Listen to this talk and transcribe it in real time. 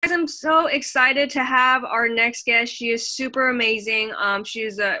I'm so excited to have our next guest. She is super amazing. She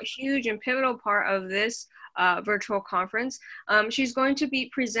is a huge and pivotal part of this virtual conference. She's going to be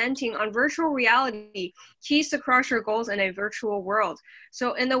presenting on virtual reality, keys to crush your goals in a virtual world.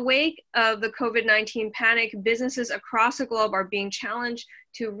 So in the wake of the COVID-19 panic, businesses across the globe are being challenged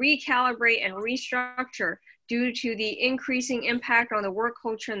to recalibrate and restructure due to the increasing impact on the work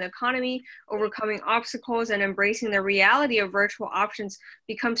culture and the economy. Overcoming obstacles and embracing the reality of virtual options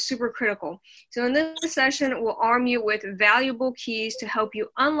becomes super critical. So in this session, we'll arm you with valuable keys to help you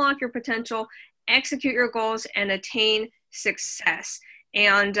unlock your potential, execute your goals, and attain success.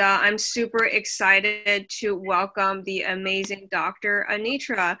 And I'm super excited to welcome the amazing Dr.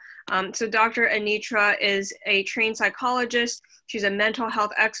 Anitra. So Dr. Anitra is a trained psychologist. She's a mental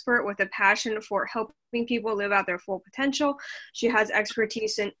health expert with a passion for helping people live out their full potential. She has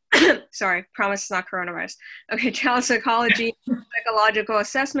expertise in, sorry, promise it's not coronavirus. Okay, child psychology, psychological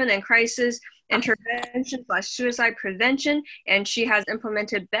assessment and crisis intervention/suicide prevention. And she has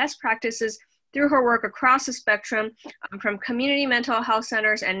implemented best practices through her work across the spectrum, from community mental health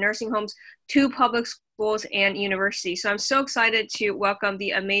centers and nursing homes to public schools and universities. So I'm so excited to welcome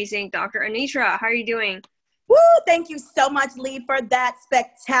the amazing Dr. Anitra. How are you doing? Woo! Thank you so much, Lee, for that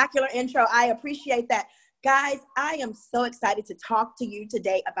spectacular intro. I appreciate that. Guys, I am so excited to talk to you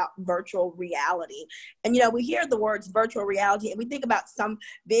today about virtual reality. And, you know, we hear the words virtual reality and we think about some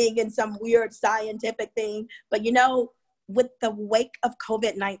being in some weird scientific thing, but you know, with the wake of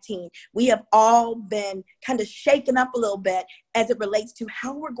COVID-19, we have all been kind of shaken up a little bit as it relates to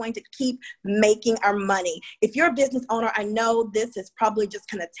how we're going to keep making our money. If you're a business owner, I know this has probably just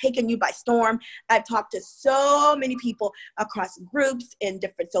kind of taken you by storm. I've talked to so many people across groups in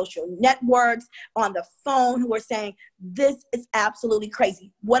different social networks, on the phone, who are saying, this is absolutely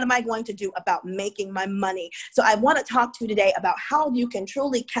crazy. What am I going to do about making my money? So I want to talk to you today about how you can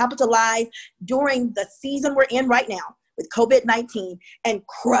truly capitalize during the season we're in right now with COVID-19 and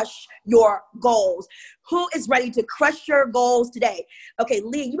crush your goals. Who is ready to crush your goals today? Okay,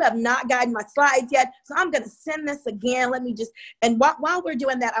 Lee, you have not gotten my slides yet, so I'm going to send this again. Let me just, and while we're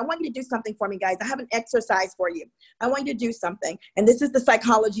doing that, I want you to do something for me, guys. I have an exercise for you. I want you to do something, and this is the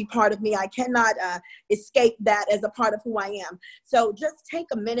psychology part of me. I cannot escape that as a part of who I am. So just take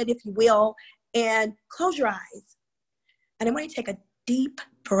a minute, if you will, and close your eyes. And I want you to take a deep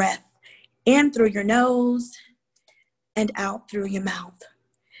breath in through your nose and out through your mouth.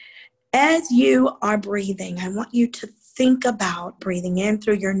 As you are breathing, I want you to think about breathing in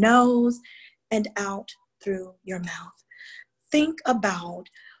through your nose and out through your mouth. Think about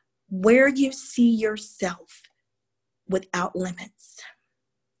where you see yourself without limits.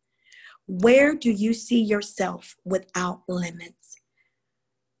 Where do you see yourself without limits?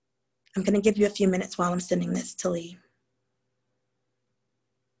 I'm going to give you a few minutes while I'm sending this to Lee.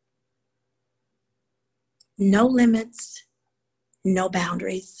 No limits, no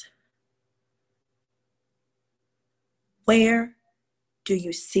boundaries. Where do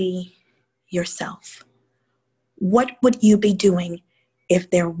you see yourself? What would you be doing if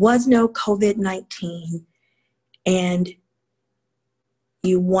there was no COVID-19 and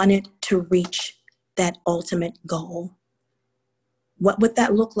you wanted to reach that ultimate goal? What would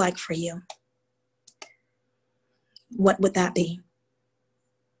that look like for you? What would that be?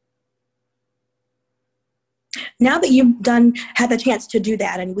 Now that you've had the chance to do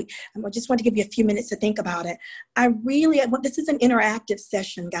that, and I just want to give you a few minutes to think about it, this is an interactive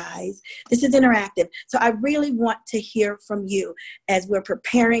session, guys. This is interactive. So I really want to hear from you as we're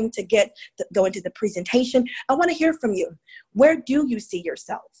preparing to go into the presentation. I want to hear from you. Where do you see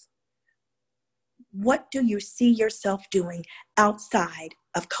yourself? What do you see yourself doing outside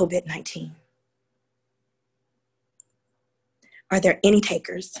of COVID-19? Are there any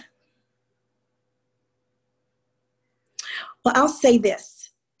takers? Well, I'll say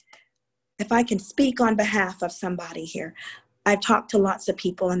this. If I can speak on behalf of somebody here, I've talked to lots of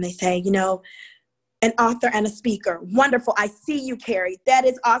people and they say, you know, an author and a speaker. Wonderful. I see you, Carrie. That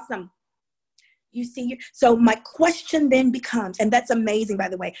is awesome. You see you. So my question then becomes, and that's amazing, by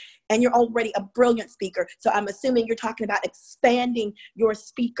the way, and you're already a brilliant speaker. So I'm assuming you're talking about expanding your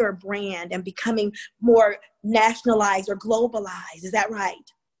speaker brand and becoming more nationalized or globalized. Is that right?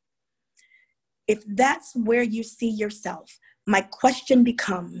 If that's where you see yourself, my question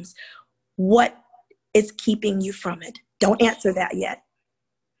becomes, what is keeping you from it? Don't answer that yet.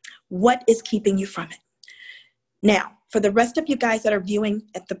 What is keeping you from it? Now, for the rest of you guys that are viewing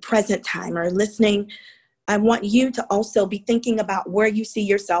at the present time or listening, I want you to also be thinking about where you see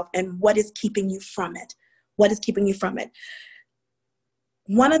yourself and what is keeping you from it. What is keeping you from it?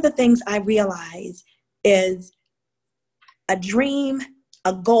 One of the things I realize is a dream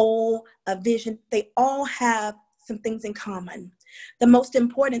a goal, a vision, they all have some things in common. The most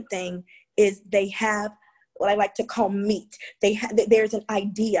important thing is they have what I like to call meat. There's an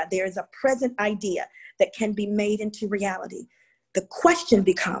idea, there's a present idea that can be made into reality. The question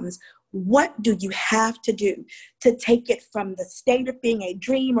becomes, what do you have to do to take it from the state of being a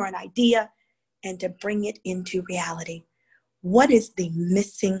dream or an idea and to bring it into reality? What is the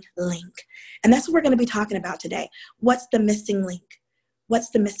missing link? And that's what we're going to be talking about today. What's the missing link? What's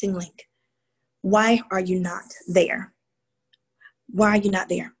the missing link? Why are you not there? Why are you not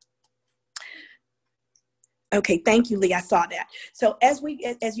there? Okay, thank you, Lee. I saw that. So as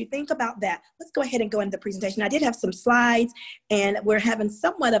you think about that, let's go ahead and go into the presentation. I did have some slides, and we're having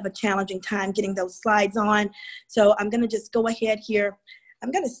somewhat of a challenging time getting those slides on. So I'm going to just go ahead here.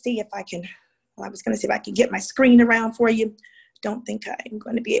 I'm going to see if I can, well, I was going to see if I can get my screen around for you. Don't think I'm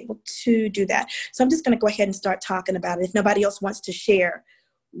going to be able to do that. So I'm just going to go ahead and start talking about it if nobody else wants to share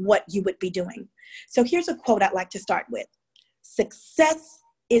what you would be doing. So here's a quote I'd like to start with. Success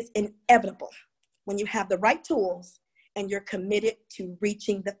is inevitable when you have the right tools and you're committed to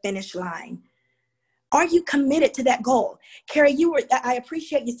reaching the finish line. Are you committed to that goal? Carrie, I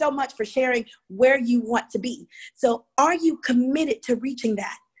appreciate you so much for sharing where you want to be. So are you committed to reaching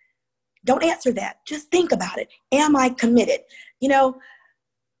that? Don't answer that. Just think about it. Am I committed? You know,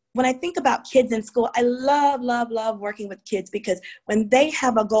 when I think about kids in school, I love, love, love working with kids because when they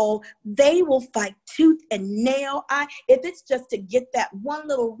have a goal, they will fight tooth and nail. If it's just to get that one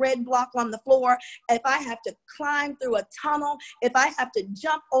little red block on the floor, if I have to climb through a tunnel, if I have to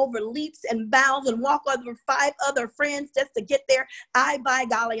jump over leaps and bounds and walk over 5 other friends just to get there, by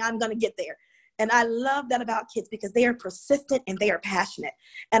golly, I'm going to get there. And I love that about kids because they are persistent and they are passionate.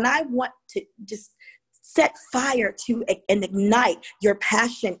 And I want to just set fire to and ignite your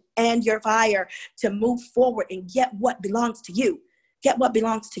passion and your fire to move forward and get what belongs to you. Get what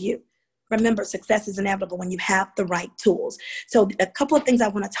belongs to you. Remember, success is inevitable when you have the right tools. So a couple of things I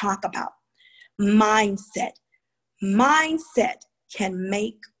want to talk about. Mindset. Mindset can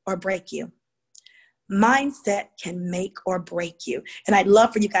make or break you. Mindset can make or break you. And I'd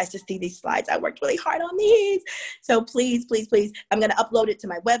love for you guys to see these slides. I worked really hard on these. So please, please, please, I'm going to upload it to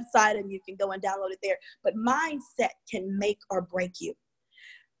my website and you can go and download it there. But mindset can make or break you.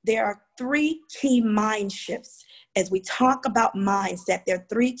 There are 3 key mind shifts. As we talk about mindset, there are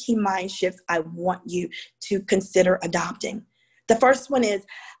 3 key mind shifts I want you to consider adopting. The first one is,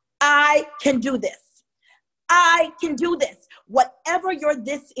 I can do this. I can do this. Whatever your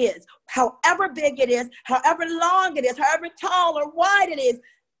this is, however big it is, however long it is, however tall or wide it is,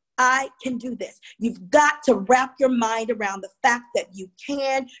 I can do this. You've got to wrap your mind around the fact that you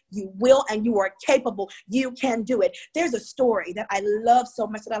can, you will, and you are capable. You can do it. There's a story that I love so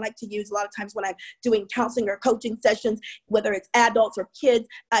much that I like to use a lot of times when I'm doing counseling or coaching sessions, whether it's adults or kids.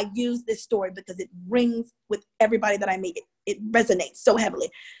 I use this story because it rings with everybody that I meet. It resonates so heavily.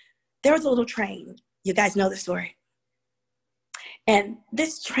 There was a little train. You guys know the story. And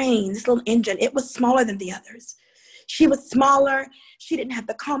this train, this little engine, it was smaller than the others. She was smaller. She didn't have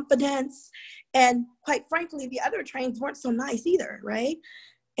the confidence. And quite frankly, the other trains weren't so nice either, right?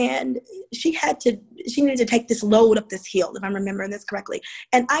 And she needed to take this load up this hill, if I'm remembering this correctly.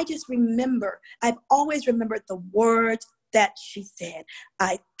 And I just remember, I've always remembered the words that she said.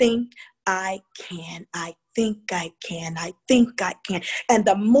 I think I can. I think I can. I think I can. And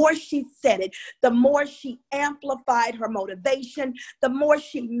the more she said it, the more she amplified her motivation, the more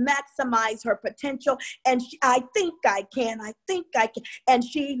she maximized her potential. And I think I can. I think I can. And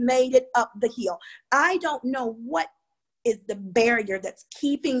she made it up the hill. I don't know what is the barrier that's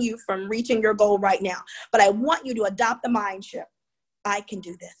keeping you from reaching your goal right now, but I want you to adopt the mind shift. I can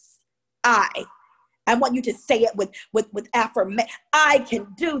do this. I want you to say it with affirmation. I can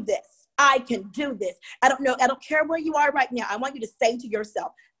do this. I can do this. I don't care where you are right now. I want you to say to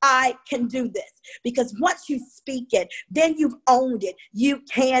yourself, I can do this. Because once you speak it, then you've owned it. You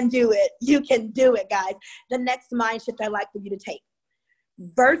can do it. You can do it, guys. The next mind shift I'd like for you to take.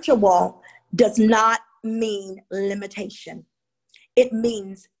 Virtual does not mean limitation. It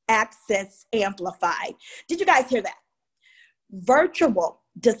means access amplified. Did you guys hear that? Virtual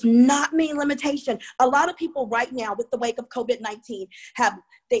does not mean limitation. A lot of people right now with the wake of COVID-19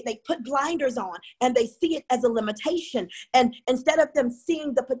 they put blinders on and they see it as a limitation. And instead of them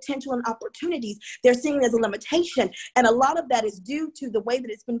seeing the potential and opportunities, they're seeing it as a limitation. And a lot of that is due to the way that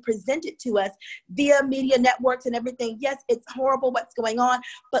it's been presented to us via media networks and everything. Yes, it's horrible what's going on,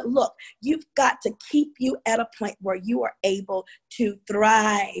 but look, you've got to keep you at a point where you are able to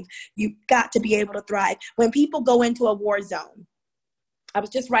thrive. You've got to be able to thrive. When people go into a war zone, I was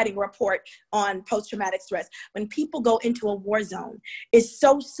just writing a report on post-traumatic stress. When people go into a war zone, it's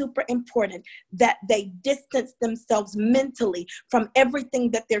so super important that they distance themselves mentally from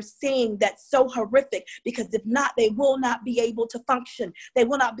everything that they're seeing that's so horrific, because if not, they will not be able to function. They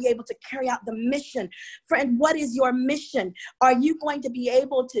will not be able to carry out the mission. Friend, what is your mission? Are you going to be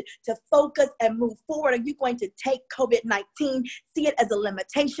able to focus and move forward? Are you going to take COVID-19, see it as a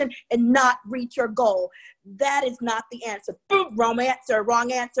limitation, and not reach your goal? That is not the answer. Boom, wrong answer,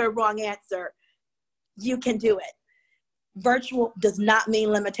 wrong answer, wrong answer. You can do it. Virtual does not mean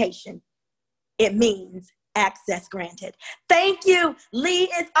limitation. It means access granted. Thank you. Lee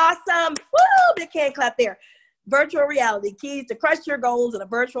is awesome. Woo, big hand clap there. Virtual reality, keys to crush your goals in a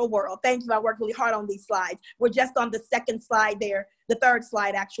virtual world. Thank you. I worked really hard on these slides. We're just on the second slide there, the third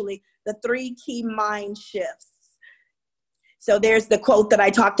slide actually, the 3 key mind shifts. So there's the quote that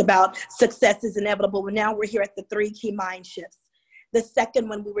I talked about, success is inevitable. But now we're here at the 3 key mind shifts. The second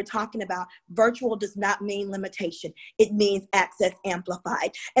one we were talking about, virtual does not mean limitation. It means access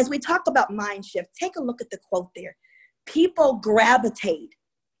amplified. As we talk about mind shift, take a look at the quote there. People gravitate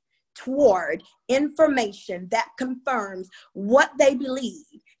toward information that confirms what they believe,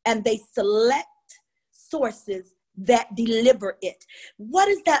 and they select sources that deliver it. What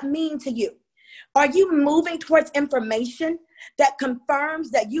does that mean to you? Are you moving towards information that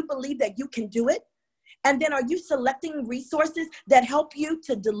confirms that you believe that you can do it? And then are you selecting resources that help you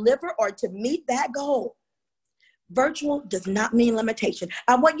to deliver or to meet that goal? Virtual does not mean limitation.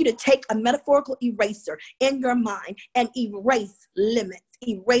 I want you to take a metaphorical eraser in your mind and erase limits,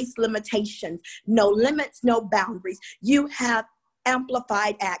 erase limitations. No limits, no boundaries. You have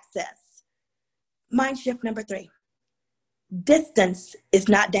amplified access. Mind shift number 3. Distance is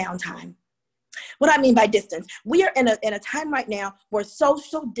not downtime. What I mean by distance, we are in a time right now where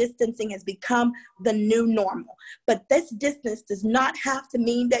social distancing has become the new normal. But this distance does not have to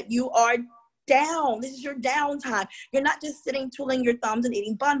mean that you are down. This is your downtime. You're not just sitting twiddling your thumbs and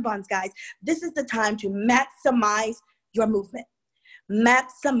eating bonbons, guys. This is the time to maximize your movement.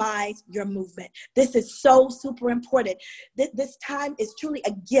 Maximize your movement. This is so super important. This time is truly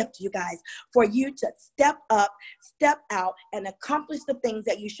a gift, you guys, for you to step up, step out, and accomplish the things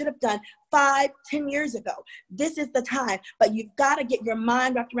that you should have done 5, 10 years ago. This is the time, but you've got to get your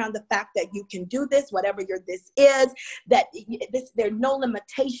mind wrapped around the fact that you can do this, whatever your this is, that there are no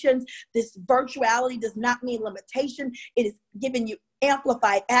limitations. This virtuality does not mean limitation. It is giving you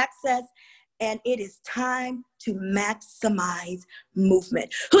amplified access. And it is time to maximize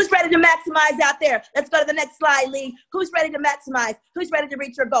movement. Who's ready to maximize out there? Let's go to the next slide, Lee. Who's ready to maximize? Who's ready to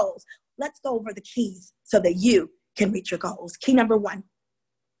reach your goals? Let's go over the keys so that you can reach your goals. Key number 1,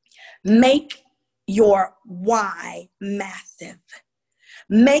 make your why massive.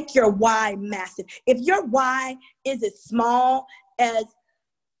 Make your why massive. If your why is as small as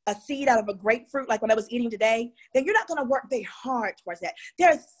a seed out of a grapefruit, like what I was eating today, then you're not going to work very hard towards that.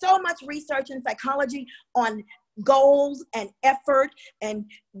 There's so much research in psychology on goals and effort and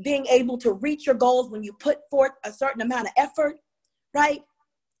being able to reach your goals when you put forth a certain amount of effort, right?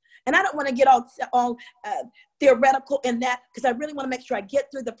 And I don't want to get all theoretical in that, because I really want to make sure I get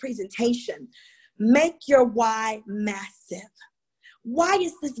through the presentation. Make your why massive. Why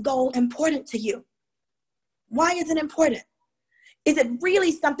is this goal important to you? Why is it important? Is it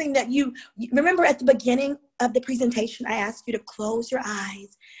really something that you remember at the beginning of the presentation? I asked you to close your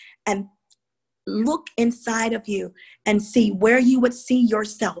eyes and look inside of you and see where you would see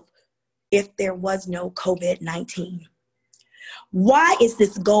yourself if there was no COVID-19. Why is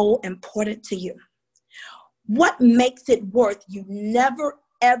this goal important to you? What makes it worth you never,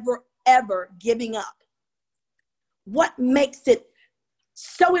 ever, ever giving up? What makes it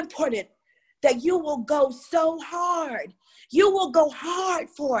so important that you will go so hard? You will go hard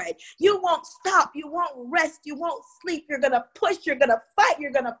for it. You won't stop. You won't rest. You won't sleep. You're going to push. You're going to fight.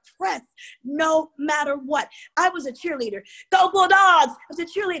 You're going to press no matter what. I was a cheerleader. Go Bulldogs. I was a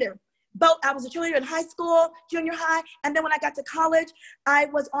cheerleader. I was a cheerleader in high school, junior high. And then when I got to college, I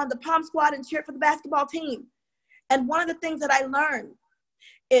was on the pom squad and cheered for the basketball team. And one of the things that I learned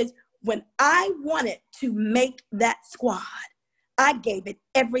is when I wanted to make that squad, I gave it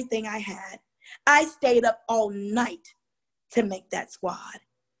everything I had. I stayed up all night to make that squad.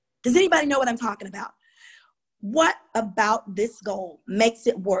 Does anybody know what I'm talking about? What about this goal makes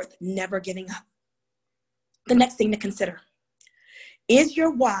it worth never giving up? The next thing to consider, is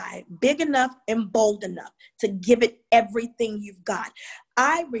your why big enough and bold enough to give it everything you've got?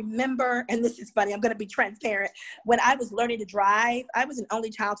 I remember, and this is funny, I'm going to be transparent. When I was learning to drive, I was an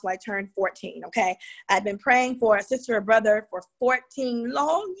only child till I turned 14, okay? I'd been praying for a sister or brother for 14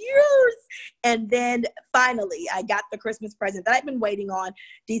 long years. And then finally, I got the Christmas present that I'd been waiting on,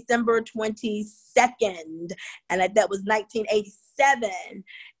 December 22nd. And that was 1987.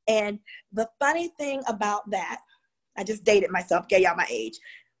 And the funny thing about that, I just dated myself, gave y'all my age.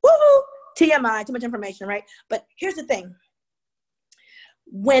 Woohoo! TMI, too much information, right? But here's the thing.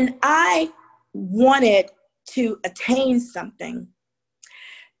 When I wanted to attain something,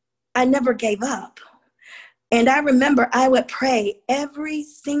 I never gave up. And I remember I would pray every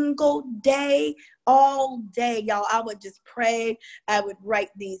single day, all day, y'all. I would just pray. I would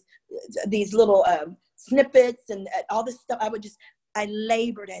write these little snippets and all this stuff. I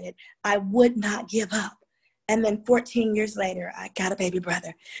labored at it. I would not give up. And then 14 years later, I got a baby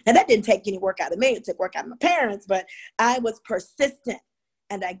brother. Now, that didn't take any work out of me. It took work out of my parents, but I was persistent.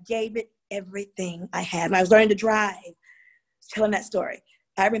 And I gave it everything I had. When I was learning to drive, I was telling that story.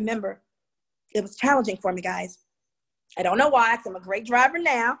 I remember it was challenging for me, guys. I don't know why, because I'm a great driver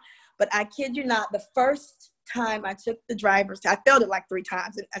now, but I kid you not, the first time I took the driver's test, I failed it like 3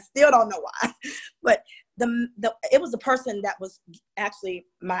 times, and I still don't know why. But it was the person that was actually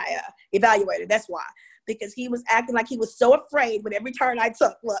my evaluator. That's why. Because he was acting like he was so afraid with every turn I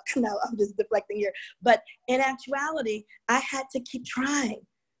took. Look, no, I'm just deflecting here. But in actuality, I had to keep trying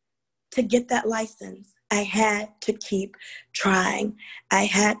to get that license. I had to keep trying. I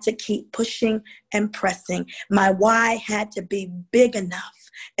had to keep pushing and pressing. My why had to be big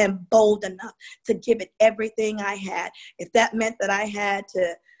enough and bold enough to give it everything I had. If that meant that I had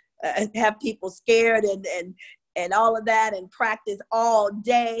to have people scared and all of that and practice all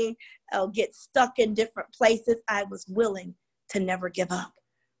day, I'll get stuck in different places, I was willing to never give up.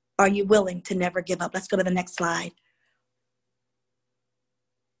 Are you willing to never give up? Let's go to the next slide.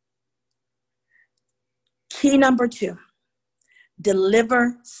 Key number 2,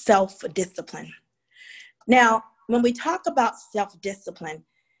 deliver self-discipline. Now, when we talk about self-discipline,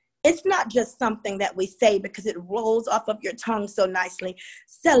 it's not just something that we say because it rolls off of your tongue so nicely.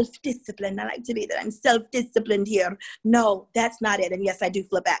 Self-discipline. I like to be that I'm self-disciplined here. No, that's not it. And yes, I do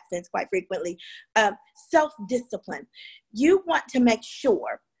flip accents quite frequently. Self-discipline. You want to make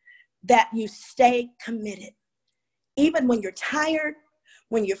sure that you stay committed. Even when you're tired,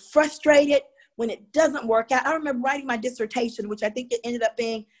 when you're frustrated, when it doesn't work out. I remember writing my dissertation, which I think it ended up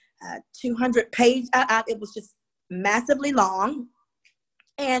being 200 pages. It was just massively long.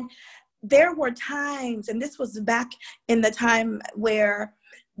 And there were times, and this was back in the time where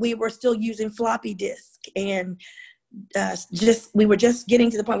we were still using floppy disk, and we were just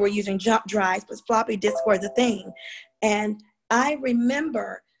getting to the point where we're using jump drives, but floppy disks were the thing. And I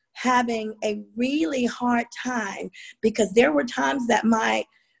remember having a really hard time because there were times that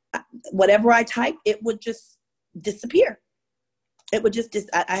whatever I typed, it would just disappear. It would just,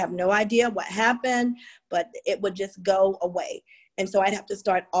 I have no idea what happened, but it would just go away. And so I'd have to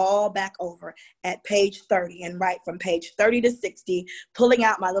start all back over at page 30 and write from page 30 to 60, pulling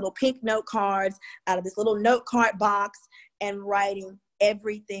out my little pink note cards out of this little note card box and writing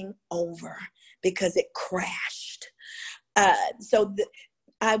everything over because it crashed.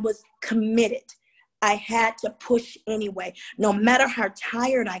 I was committed. I had to push anyway. No matter how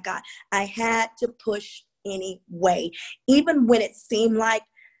tired I got, I had to push anyway. Even when it seemed like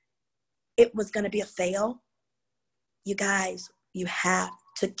it was going to be a fail, you guys, you have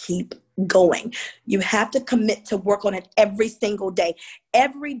to keep going. You have to commit to work on it every single day.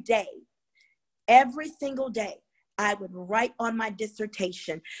 Every day, every single day, I would write on my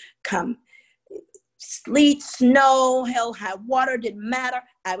dissertation, come sleet, snow, hell, high water, didn't matter.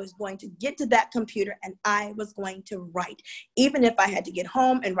 I was going to get to that computer and I was going to write. Even if I had to get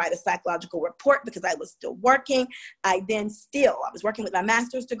home and write a psychological report because I was still working, I was working with my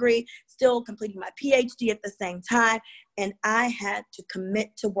master's degree, still completing my PhD at the same time. And I had to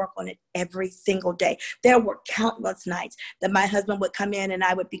commit to work on it every single day. There were countless nights that my husband would come in and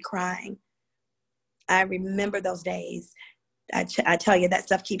I would be crying. I remember those days. I tell you, that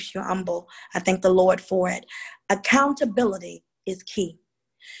stuff keeps you humble. I thank the Lord for it. Accountability is key.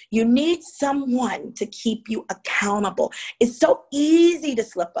 You need someone to keep you accountable. It's so easy to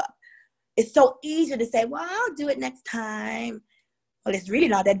slip up. It's so easy to say, well, I'll do it next time. Well, it's really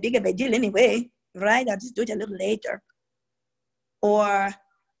not that big of a deal anyway, right? I'll just do it a little later. Or,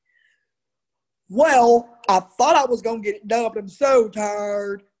 well, I thought I was going to get it done, but I'm so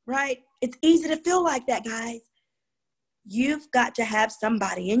tired, right? It's easy to feel like that, guys. You've got to have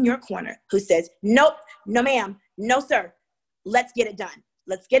somebody in your corner who says, nope, no ma'am, no sir, let's get it done.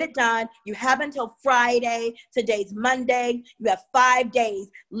 Let's get it done. You have until Friday. Today's Monday. You have 5 days.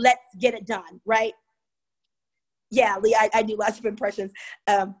 Let's get it done, right? Yeah, Lee, I do lots of impressions.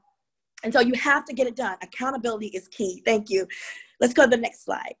 And so you have to get it done. Accountability is key. Thank you. Let's go to the next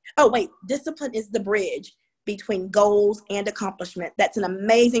slide. Oh, wait. Discipline is the bridge between goals and accomplishment. That's an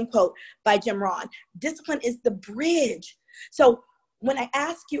amazing quote by Jim Rohn. Discipline is the bridge. So when I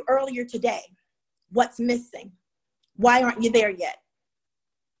asked you earlier today, what's missing? Why aren't you there yet?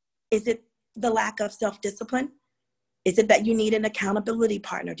 Is it the lack of self-discipline? Is it that you need an accountability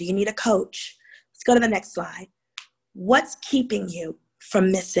partner? Do you need a coach? Let's go to the next slide. What's keeping you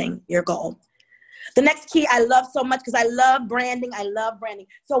from missing your goal? The next key I love so much because I love branding. I love branding.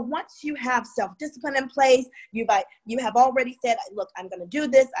 So once you have self-discipline in place, you have already said, look, I'm going to do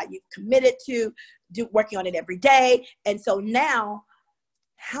this. You've committed to working on it every day. And so now,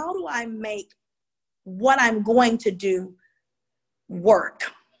 how do I make what I'm going to do work?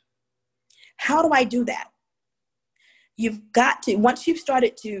 How do I do that? You've got to, once you've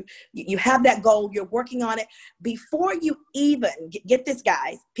started to, you have that goal, you're working on it. Before you even, get this,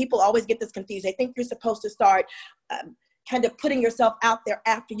 guys, people always get this confused. They think you're supposed to start kind of putting yourself out there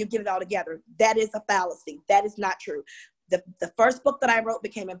after you get it all together. That is a fallacy. That is not true. The first book that I wrote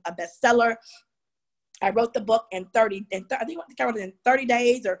became a bestseller. I wrote the book in 30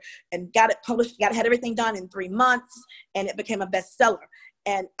 days and got it published, had everything done in 3 months, and it became a bestseller.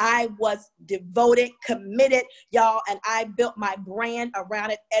 And I was devoted, committed, y'all, and I built my brand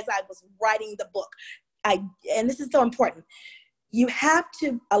around it as I was writing the book. And this is so important. You have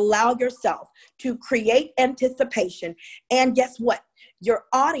to allow yourself to create anticipation. And guess what? Your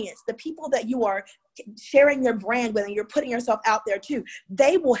audience, the people that you are sharing your brand with and you're putting yourself out there to,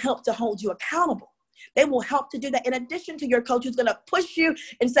 they will help to hold you accountable. They will help to do that. In addition to your coach who's going to push you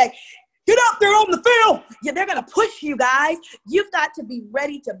and say, get out there on the field. Yeah, they're going to push you, guys. You've got to be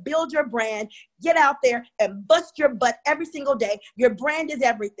ready to build your brand, get out there and bust your butt every single day. Your brand is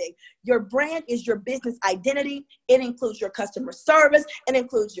everything. Your brand is your business identity. It includes your customer service. It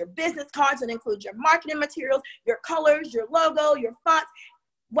includes your business cards. It includes your marketing materials, your colors, your logo, your fonts.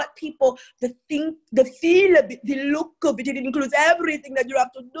 What people, the feel of it, the look of it, it includes everything that you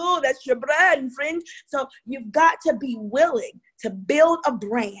have to do. That's your brand, friend. So you've got to be willing to build a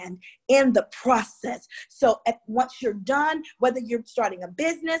brand in the process. So once you're done, whether you're starting a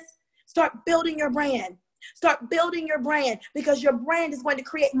business, start building your brand. Start building your brand because your brand is going to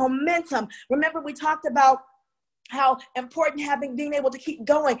create momentum. Remember, we talked about how important being able to keep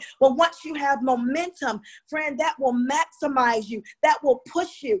going. Well, once you have momentum, friend, that will maximize you. That will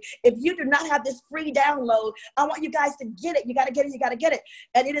push you. If you do not have this free download, I want you guys to get it. You got to get it. You got to get it.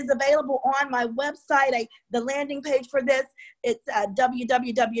 And it is available on my website. The landing page for this, it's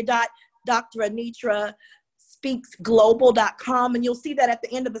www.dranitra.speaksglobal.com. And you'll see that at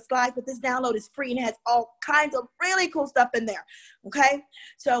the end of the slide. But this download is free and it has all kinds of really cool stuff in there. Okay,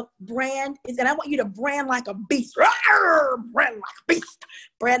 so brand is, and I want you to brand like a beast. Brand like a beast.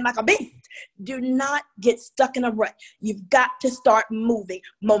 Brand like a beast. Do not get stuck in a rut. You've got to start moving.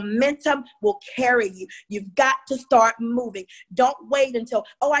 Momentum will carry you. You've got to start moving. Don't wait until,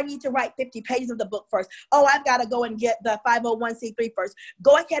 I need to write 50 pages of the book first. I've got to go and get the 501c3 first.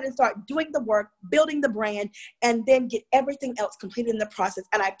 Go ahead and start doing the work, building the brand, and then get everything else completed in the process.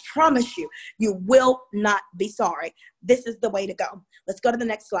 And I promise you, you will not be sorry. This is the way to go. Let's go to the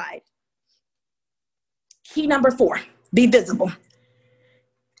next slide. Key number 4, be visible.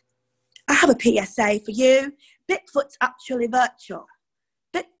 I have a PSA for you. Bigfoot's actually virtual.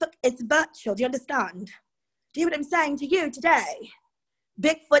 Bigfoot is virtual. Do you understand? Do you hear what I'm saying to you today?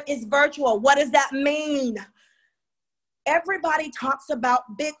 Bigfoot is virtual. What does that mean? Everybody talks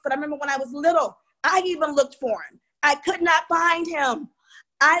about Bigfoot. I remember when I was little, I even looked for him. I could not find him.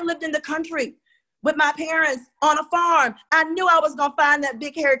 I lived in the country with my parents on a farm. I knew I was going to find that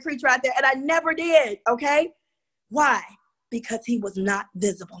big hairy creature out there, and I never did, okay? Why? Because he was not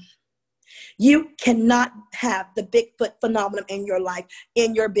visible. You cannot have the Bigfoot phenomenon in your life,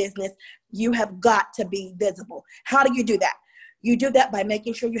 in your business. You have got to be visible. How do you do that? You do that by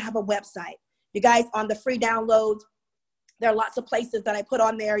making sure you have a website. You guys, on the free downloads, there are lots of places that I put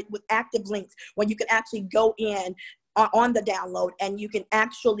on there with active links where you can actually go in on the download and you can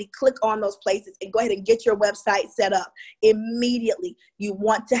actually click on those places and go ahead and get your website set up immediately. You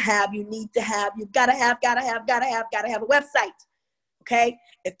got to have a website. Okay?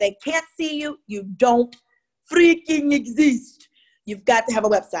 If they can't see you, you don't freaking exist. You've got to have a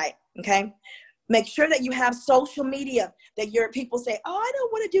website. Okay? Make sure that you have social media that your people say, I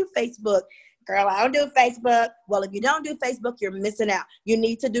don't want to do Facebook. Girl, I don't do Facebook. Well, if you don't do Facebook, you're missing out. You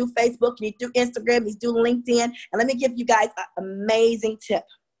need to do Facebook. You need to do Instagram. You need to do LinkedIn. And let me give you guys an amazing tip.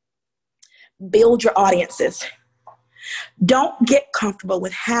 Build your audiences. Don't get comfortable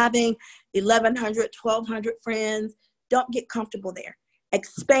with having 1,100, 1,200 friends. Don't get comfortable there.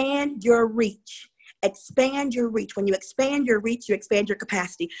 Expand your reach. Expand your reach. When you expand your reach, you expand your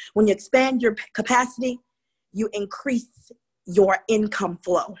capacity. When you expand your capacity, you increase your income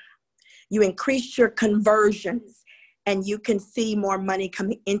flow. You increase your conversions, and you can see more money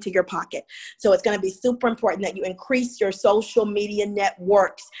coming into your pocket. So it's going to be super important that you increase your social media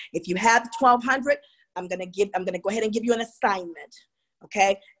networks. If you have 1,200, I'm going to go ahead and give you an assignment.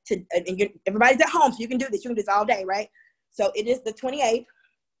 Okay. Everybody's at home, so you can do this. You can do this all day, right? So it is the 28th.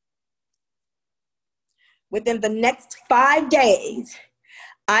 Within the next 5 days,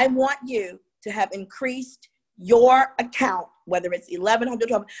 I want you to have increased your account, whether it's 1,100,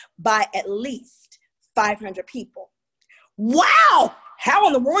 1,200, by at least 500 people. Wow! How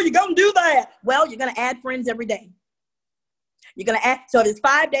in the world are you going to do that? Well, you're going to add friends every day. You're going to add, so if it's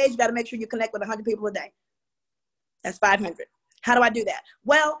 5 days, you got to make sure you connect with 100 people a day. That's 500. How do I do that?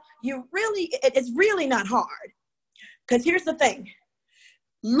 Well, it's really not hard. Because here's the thing.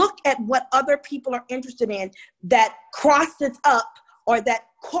 Look at what other people are interested in that crosses up or that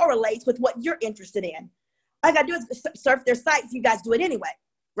correlates with what you're interested in. All I got to do is surf their sites. You guys do it anyway,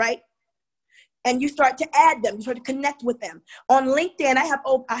 right? And you start to add them. You start to connect with them. On LinkedIn, I have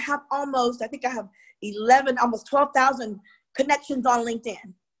almost 11, almost 12,000 connections on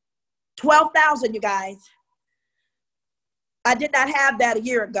LinkedIn. 12,000, you guys. I did not have that a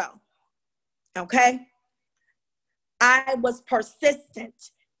year ago. Okay? I was persistent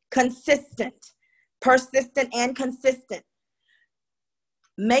and consistent.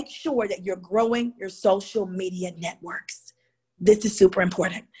 Make sure that you're growing your social media networks. This is super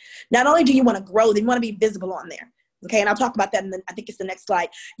important. Not only do you want to grow, then you want to be visible on there. Okay, and I'll talk about that I think it's the next slide.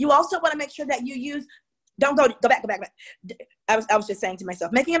 You also want to make sure that you use, go back. I was just saying to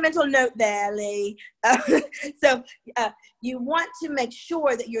myself, making a mental note there, Lee. You want to make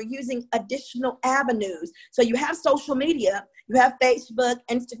sure that you're using additional avenues. So you have social media, you have Facebook,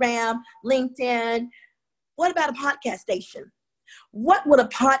 Instagram, LinkedIn. What about a podcast station? What would a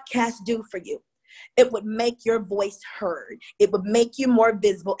podcast do for you? It would make your voice heard. It would make you more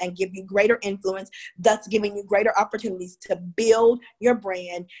visible and give you greater influence, thus giving you greater opportunities to build your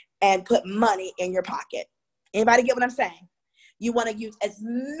brand and put money in your pocket. Anybody get what I'm saying? You want to use as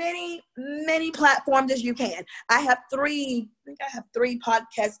many platforms as you can. I have three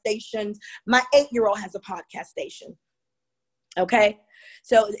podcast stations. My 8-year-old has a podcast station. Okay?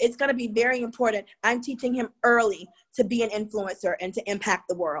 So it's going to be very important. I'm teaching him early to be an influencer and to impact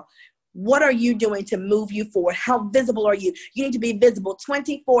the world. What are you doing to move you forward? How visible are you? You need to be visible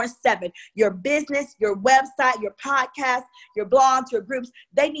 24/7. Your business, your website, your podcast, your blogs, your groups,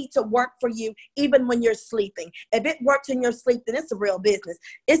 they need to work for you even when you're sleeping. If it works in your sleep, then it's a real business.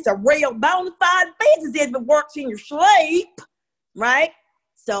 It's a real bona fide business if it works in your sleep, right?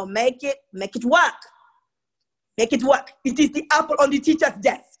 So make it work. Make it work. It is the apple on the teacher's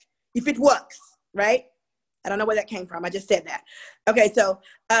desk. If it works, right? I don't know where that came from. I just said that. Okay, so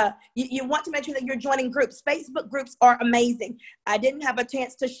you want to make sure that you're joining groups. Facebook groups are amazing. I didn't have a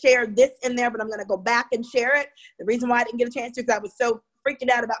chance to share this in there, but I'm going to go back and share it. The reason why I didn't get a chance to is because I was so freaking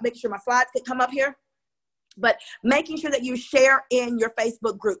out about making sure my slides could come up here. But making sure that you share in your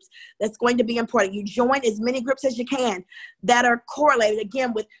Facebook groups, that's going to be important. You join as many groups as you can that are correlated,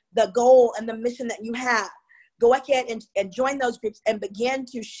 again, with the goal and the mission that you have. Go ahead and join those groups and begin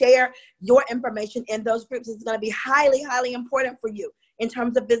to share your information in those groups. It's going to be highly, highly important for you in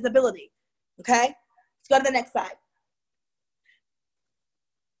terms of visibility. Okay? Let's go to the next slide.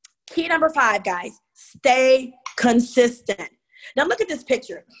 Key number 5, guys, stay consistent. Now look at this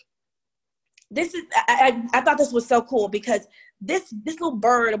picture. This is, I thought this was so cool because this little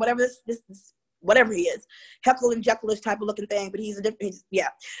bird or whatever whatever he is, Heckle and Jekyll-ish type of looking thing, but yeah.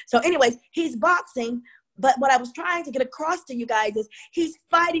 So anyways, he's boxing. But what I was trying to get across to you guys is he's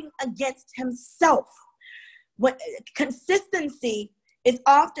fighting against himself. Consistency is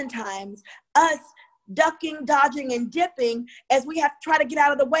oftentimes us ducking, dodging, and dipping as we have to try to get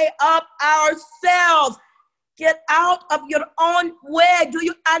out of the way of ourselves. Get out of your own way. Do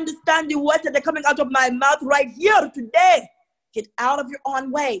you understand the words that are coming out of my mouth right here today? Get out of your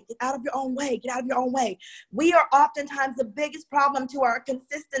own way. Get out of your own way. Get out of your own way. We are oftentimes the biggest problem to our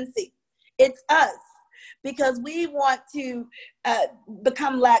consistency. It's us. Because we want to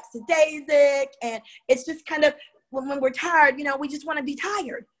become lackadaisic, and it's just kind of, when we're tired, we just want to be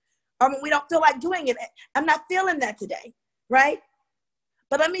tired. Or when we don't feel like doing it. I'm not feeling that today, right?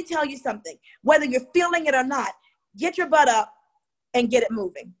 But let me tell you something. Whether you're feeling it or not, get your butt up and get it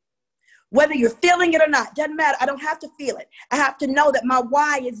moving. Whether you're feeling it or not, doesn't matter. I don't have to feel it. I have to know that my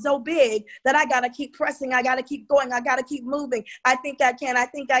why is so big that I got to keep pressing. I got to keep going. I got to keep moving. I think I can. I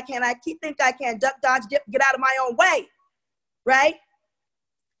think I can. Think I can. Duck, dodge, dip, get out of my own way. Right?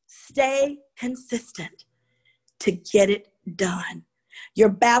 Stay consistent to get it done. Your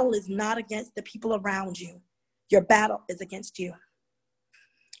battle is not against the people around you. Your battle is against you.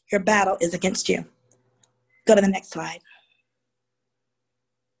 Your battle is against you. Go to the next slide.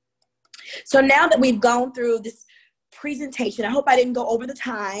 So now that we've gone through this presentation, I hope I didn't go over the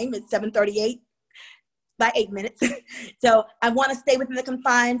time. It's 7:38 by 8 minutes. So I want to stay within the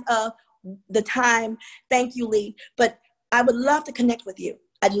confines of the time. Thank you, Lee. But I would love to connect with you.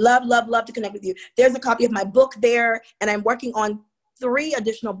 I'd love, love, love to connect with you. There's a copy of my book there, and I'm working on 3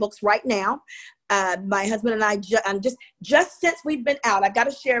 additional books right now. My husband and I, just since we've been out, I've got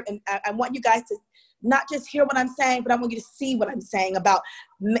to share, and I want you guys to not just hear what I'm saying, but I want you to see what I'm saying about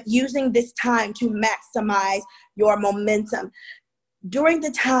using this time to maximize your momentum. During the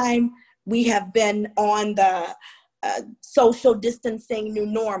time we have been on the social distancing new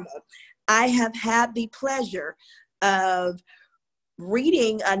normal, I have had the pleasure of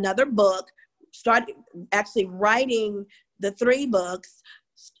reading another book, actually writing the 3 books,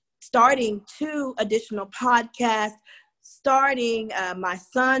 starting 2 additional podcasts, starting my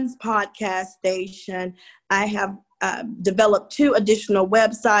son's podcast station. I have developed 2 additional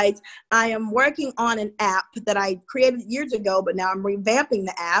websites. I am working on an app that I created years ago, but now I'm revamping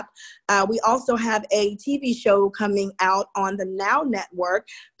the app. We also have a TV show coming out on the Now Network,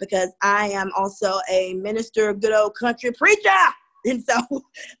 because I am also a minister, good old country preacher. And so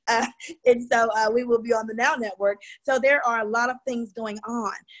we will be on the Now Network. So there are a lot of things going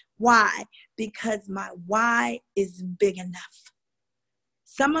on. Why? Because my why is big enough.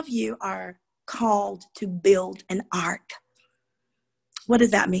 Some of you are called to build an ark. What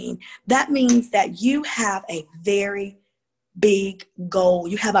does that mean? That means that you have a very big goal.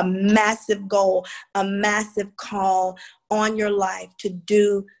 You have a massive goal, a massive call on your life to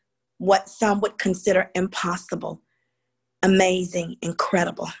do what some would consider impossible, amazing,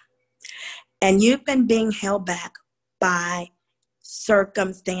 incredible. And you've been being held back by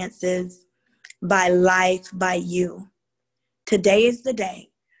circumstances, by life, by you. Today is the day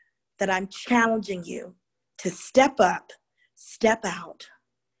that I'm challenging you to step up, step out,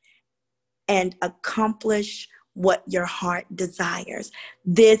 and accomplish what your heart desires.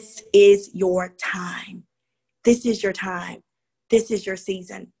 This is your time. This is your time. This is your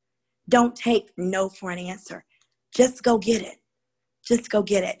season. Don't take no for an answer. Just go get it. Just go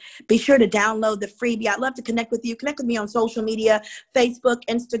get it. Be sure to download the freebie. I'd love to connect with you. Connect with me on social media, Facebook,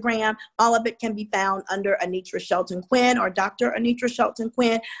 Instagram. All of it can be found under Anitra Shelton Quinn or Dr. Anitra Shelton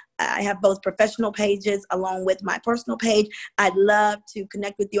Quinn. I have both professional pages along with my personal page. I'd love to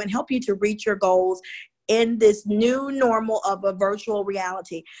connect with you and help you to reach your goals in this new normal of a virtual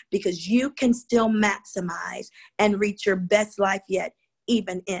reality, because you can still maximize and reach your best life yet,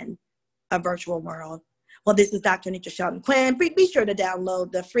 even in a virtual world. Well, this is Dr. Anitra Shelton Quinn. Be sure to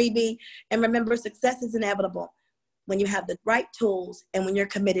download the freebie. And remember, success is inevitable when you have the right tools and when you're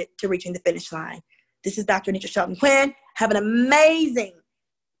committed to reaching the finish line. This is Dr. Anitra Shelton Quinn. Have an amazing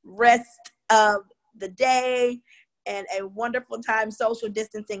rest of the day and a wonderful time social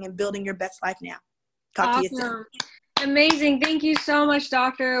distancing and building your best life now. Talk to you soon. Amazing. Thank you so much,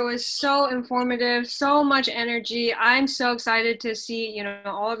 Doctor. It was so informative, so much energy. I'm so excited to see,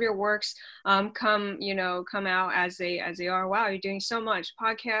 all of your works come out as they are. Wow, you're doing so much.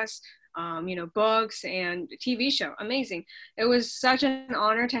 Podcasts, books and TV show. Amazing. It was such an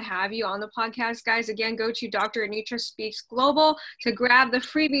honor to have you on the podcast, guys. Again, go to Dr. Anitra Speaks Global to grab the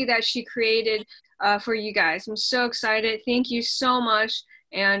freebie that she created for you guys. I'm so excited. Thank you so much,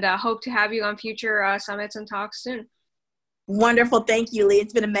 and hope to have you on future summits and talks soon. Wonderful. Thank you, Lee.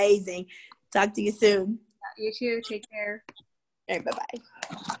 It's been amazing. Talk to you soon. You too. Take care. All right,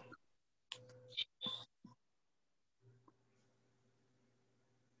 bye-bye.